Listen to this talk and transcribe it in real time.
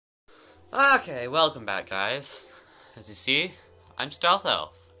Okay, welcome back, guys. As you see, I'm Stealth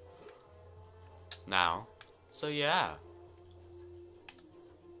Elf. Now, so yeah.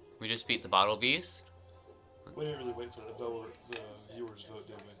 We just beat the Bottle Beast. We didn't really wait for the viewers' vote,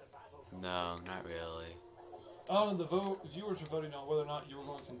 did we? No, not really. Oh, the viewers were voting on whether or not you were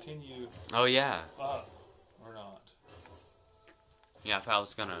going to continue Oh yeah. up or not. Yeah, if I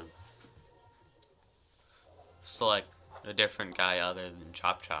was gonna select a different guy other than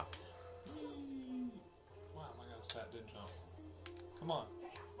Chop Chop. Wow, my guy's fat did jump. Come on.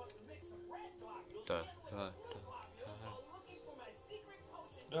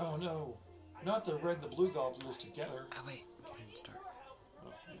 Oh no, not the red and the blue goblins together. Oh wait, I didn't start.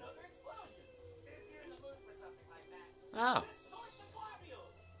 Oh.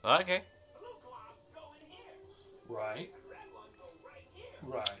 Okay. Right.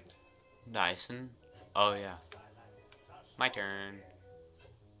 Right. Nice and oh yeah. My turn.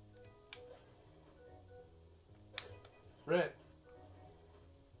 Red.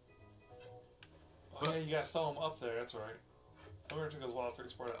 Oh yeah, you gotta throw them up there, that's right. I remember it took us a while to figure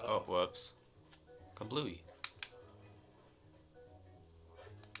this part out. Oh, whoops. Kablooey.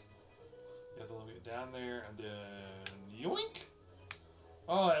 You have to let me get down there and then yoink!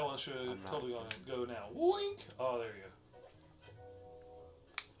 Oh, that one should have totally go now. Yoink! Oh, there you go.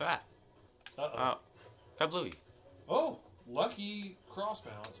 Ah. Uh-oh. Oh. Kablooey. Oh, lucky cross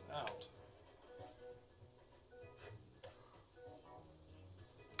balance out.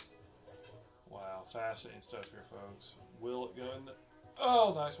 Wow, fascinating stuff here, folks. Will it go in the...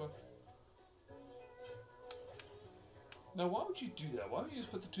 Oh, nice one. Now, why would you do that? Why don't you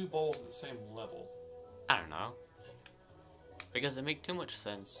just put the two bowls at the same level? I don't know. Because it make too much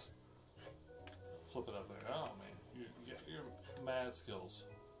sense. Flip it up there. Oh, man. You're mad skills.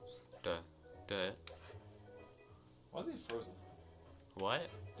 Duh. Why are they frozen? What?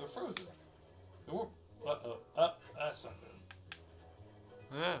 They're frozen. They weren't... Uh-oh. That's not good.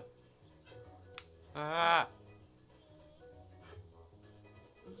 Ah. Ah.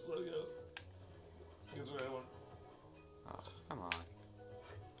 Just let it go. Get the right one. Oh, come on.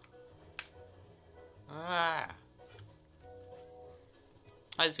 Ah.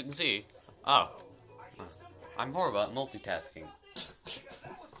 As you can see, I'm horrible at multitasking.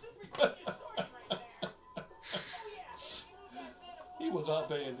 He was not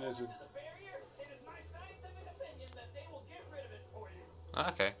paying attention.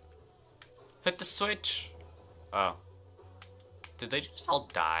 Okay. Hit the switch. Oh. Did they just all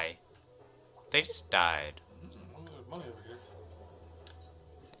die? They just died. Money over here.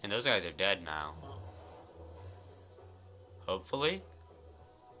 And those guys are dead now. Hopefully.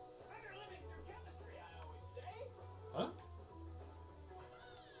 Huh?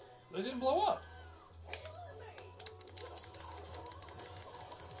 They didn't blow up.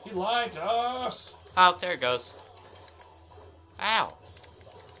 He lied to us. Oh, there it goes. Ow.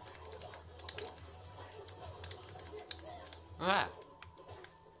 Ah.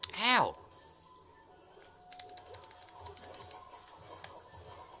 Ow.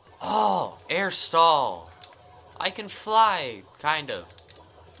 Oh, air stall. I can fly, kind of.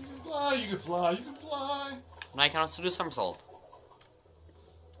 You can fly, you can fly, you can fly. And I can also do somersault.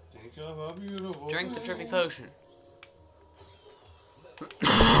 Think of a beautiful Drink the day. trippy potion.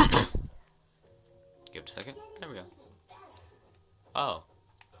 Give it a second. There we go. Oh.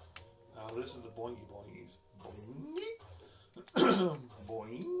 Oh, this is the boingy boingies. Boing.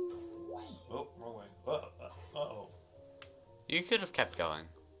 Boing. Oh, wrong way. Uh-oh. You could have kept going.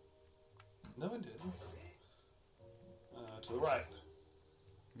 No, it didn't. To the right.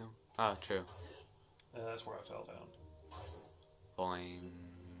 No. Oh, true. That's where I fell down. Boing.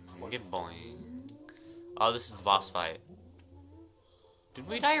 Get boing. Oh, this is the boss fight. Did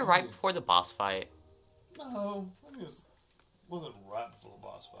we die right before the boss fight? No, I mean, it wasn't right before the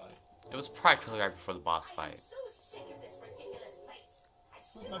boss fight. It was practically right before the boss fight.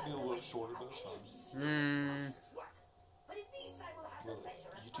 It might be a little shorter, but it's fine.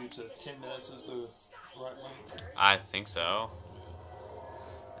 YouTube says 10 minutes is the right length. I think so.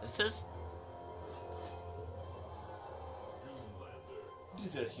 This is...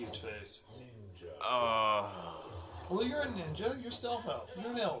 He's got a huge face. Well, you're a ninja. You're stealth elf.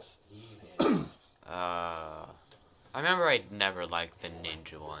 You're an elf. I remember I never liked the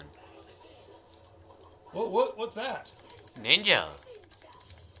ninja one. What's that? Ninja!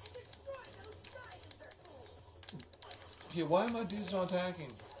 Okay, why are my dudes not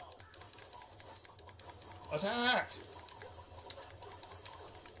attacking? Attack!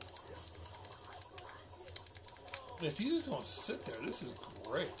 If you just want to sit there, this is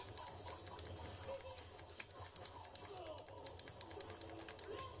great.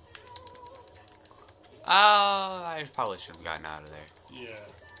 I probably should have gotten out of there. Yeah.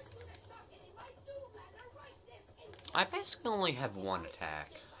 I basically only have one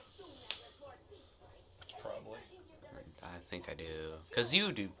attack. Probably. I think I do. Because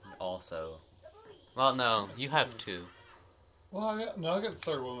you do also. Well, no, you have two. Well, I got the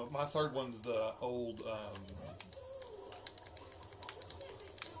third one. My third one's the old,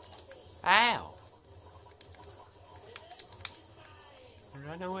 Ow!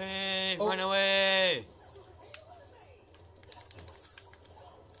 Run away! Oh. Run away!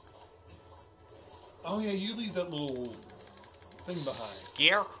 Oh yeah, you leave that little thing behind.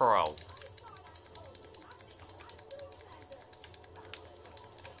 Scarecrow.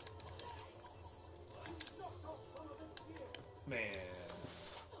 Man.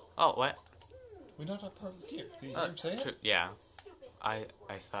 Oh, what? We're not that part of the gear. Did you hear him say it? Yeah. I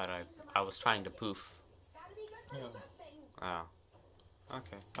thought I was trying to poof. Yeah. Oh.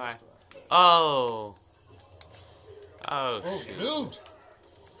 Okay, bye. Oh! Oh, Oh, shoot. moved!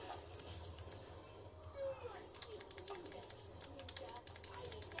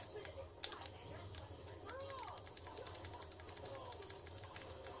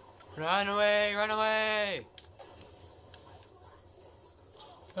 Run away! Run away!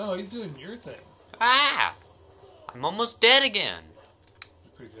 Oh, he's doing your thing. Ah! I'm almost dead again.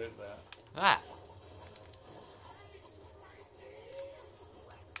 You're pretty good at that. Ah!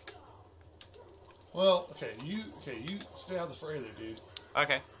 Well, okay, you stay out of the fray there, dude.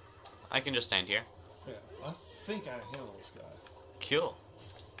 Okay. I can just stand here. Yeah, I think I can handle this guy. Cool.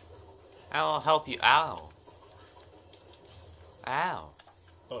 I'll help you. Ow. Ow.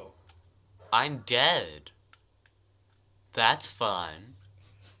 Oh. I'm dead. That's fun.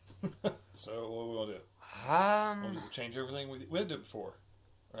 So, what are we gonna do? We'll change everything we did it before.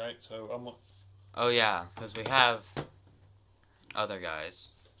 Right? So, I'm gonna... Oh yeah, because we have other guys.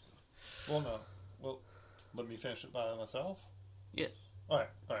 Well, no. Well, let me finish it by myself? Yes. Alright.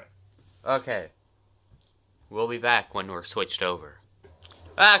 Okay. We'll be back when we're switched over.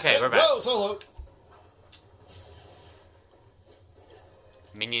 Okay, we're back. Go, solo!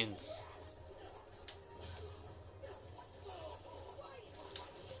 Minions.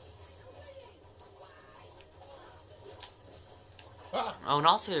 Ah! Oh, and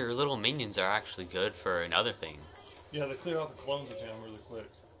also your little minions are actually good for another thing. Yeah, they clear out the clones of him really quick.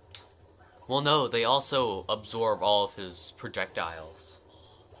 Well, no, they also absorb all of his projectiles.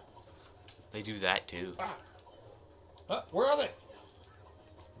 They do that too. Ah, where are they?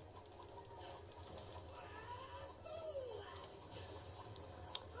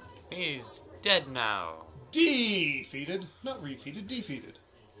 He's dead now. Defeated. Not refeated, defeated.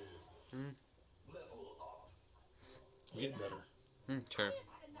 Hmm. Getting better. True.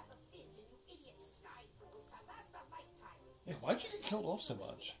 Yeah, why'd you get killed off so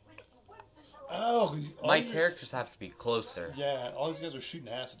much? Oh, My characters have to be closer. Yeah, all these guys are shooting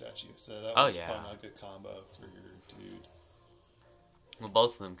acid at you, so that Oh, was yeah. probably not a good combo for your dude. Well,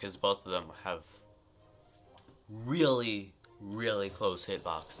 both of them, because both of them have really, really close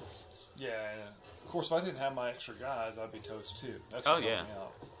hitboxes. Yeah, of course, if I didn't have my extra guys, I'd be toast too. That's Oh, what yeah. helped me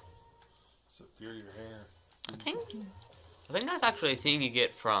out. Superior hair. I think that's actually a thing you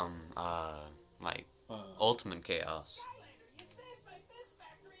get from, Ultimate Chaos.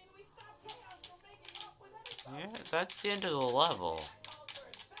 Yeah, that's the end of the level.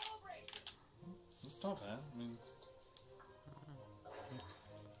 It's not bad. I mean,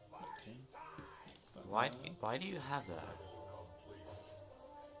 Why do you have that?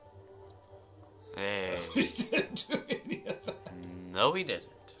 Hey. we didn't do any of that. No, we didn't.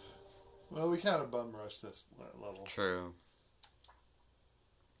 Well, we kind of bum rushed this level. True.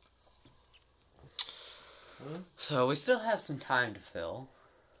 Huh? So we still have some time to fill.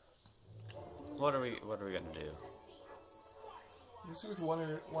 What are we gonna do? You see what the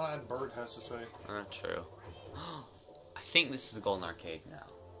one-eyed bird has to say? True. I think this is a golden arcade now.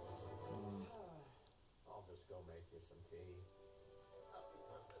 I'll just go make you some tea.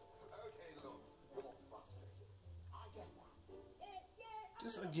 Okay, look, you're frustrated. I get that.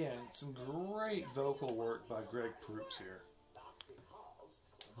 Just again, some great vocal work by Greg Proops here. That's because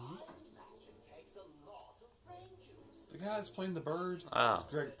imagine takes a lot of brain juice. The guy that's playing the bird Oh. is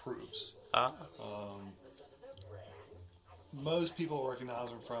Greg Proops. Oh. Most people recognize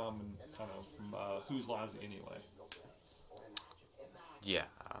him from Whose Lines It Anyway. Yeah,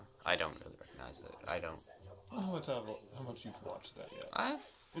 I don't really recognize it. I don't. I don't know how much you've watched that yet.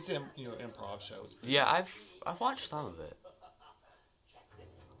 It's improv show. Yeah, I've watched some of it.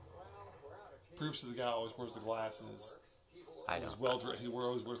 Proops is the guy who always wears the glasses. I He's don't. well dressed. He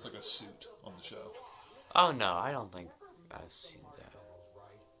always wears like a suit on the show. Oh no, I don't think I've seen that.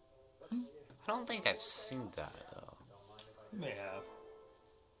 I don't think I've seen that, though. You may have.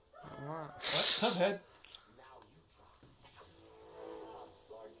 What? What? Cuphead?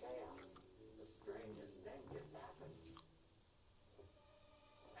 Lord Chaos, the strangest thing just happened.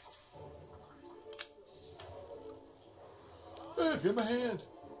 Hey, give him a hand.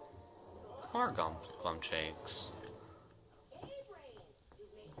 More glum shakes. Hey, Brain, you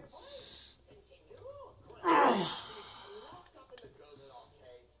made your point. Continue. Locked up in the golden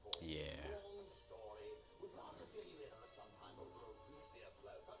arcades for Yeah. long story. Would love to fill you in on it sometime over a root beer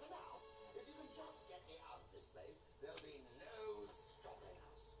float. But for now, if you can just get me out of this place, there'll be no stopping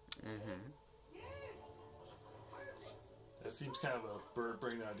us. Mm-hmm. Yes, perfect. That seems kind of a bird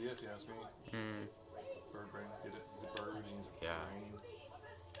brain idea, if you ask me. Mm. Bird brain, get it? He's a bird and he's a Yeah. brain.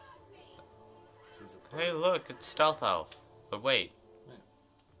 So he's a bird. Hey, look, it's Stealth Elf. But wait,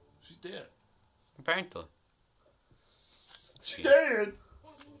 She's dead. apparently. She's dead!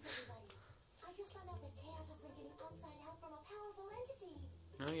 Bad news, everybody. I just found out that Chaos has been getting outside help from a powerful entity.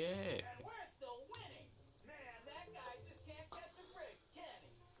 Oh, yeah. And we're still winning. Man, that guy just can't catch a break, can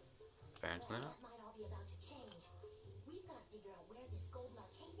he? Apparently Well, not. that might all be about to change. We've got to figure out where this golden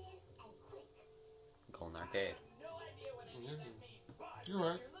arcade is, and quick. Golden Arcade. No idea what any of that means, but You're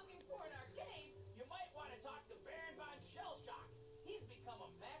right. if you're looking for an arcade, you might want to talk to Baron von Shellshock. He's become a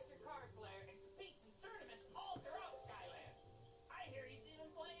master card player and competes in tournaments all throughout Skylanders. I hear he's even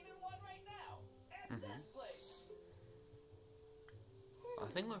playing in one right now. At this place. I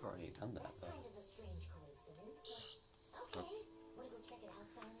think we've already done that, That's though. kind of a strange coincidence. Okay, wanna go check it out,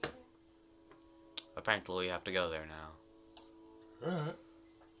 Skylander? Apparently we have to go there now. Alright.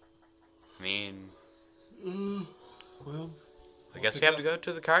 I mean, Well, I guess we have to go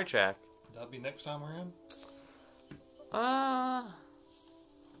to the card track. that'll be next time we're in.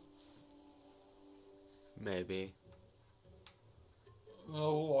 Maybe.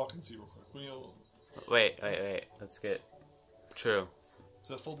 Oh, we'll walk and see real quick. Wait. Let's get... True. Is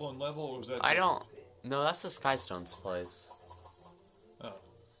that full blown level or is that? I just- don't... No, that's the Skystone's place. Oh.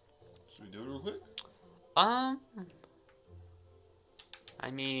 Should we do it real quick? I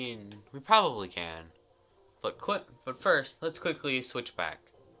mean, we probably can. But first, let's quickly switch back.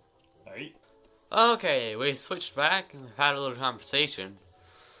 Alright. Okay, we switched back and we've had a little conversation.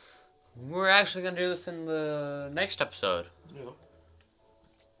 We're actually gonna do this in the next episode. Yep.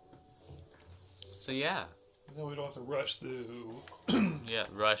 So yeah. Then we don't have to rush through. Yeah,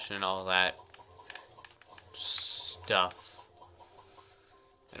 rush and all that stuff.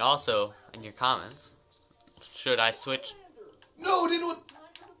 And also, in your comments, should I switch? No, didn't want.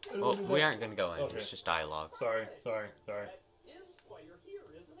 Well, we aren't gonna go in. Okay. It's just dialogue. Sorry. Is why you're here,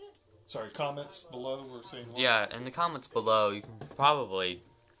 isn't it? Sorry, comments below were saying what? Yeah, in the comments below, you can probably.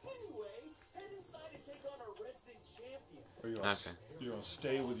 Anyway, head inside and take on our resident champion. Are you gonna, Okay. you gonna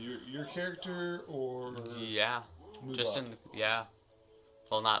stay with your character or Yeah. move Just up? yeah.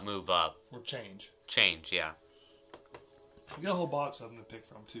 Well, not move up. Or change? Change, yeah. We got a whole box of them to pick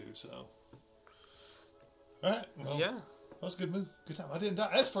from too, so. Alright, well, Yeah. that was a good move. Good time. I didn't die.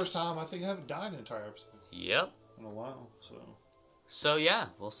 That's the first time I think I haven't died in an entire episode Yep. in a while, so. So yeah,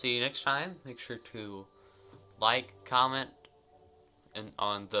 we'll see you next time. Make sure to like, comment, and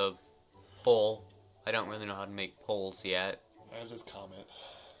on the poll. I don't really know how to make polls yet. I just comment.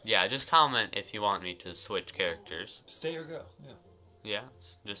 Yeah, just comment if you want me to switch characters. Stay or go. Yeah. Yeah,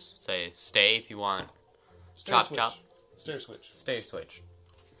 just say stay if you want. Stay Chop, switch. chop. Stay or switch. Stay or switch.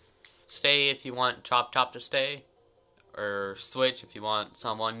 Stay if you want Chop Chop to stay, or switch if you want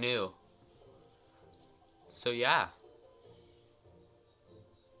someone new. So yeah.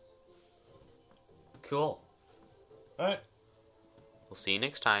 Cool. Alright. We'll see you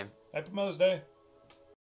next time. Happy Mother's Day.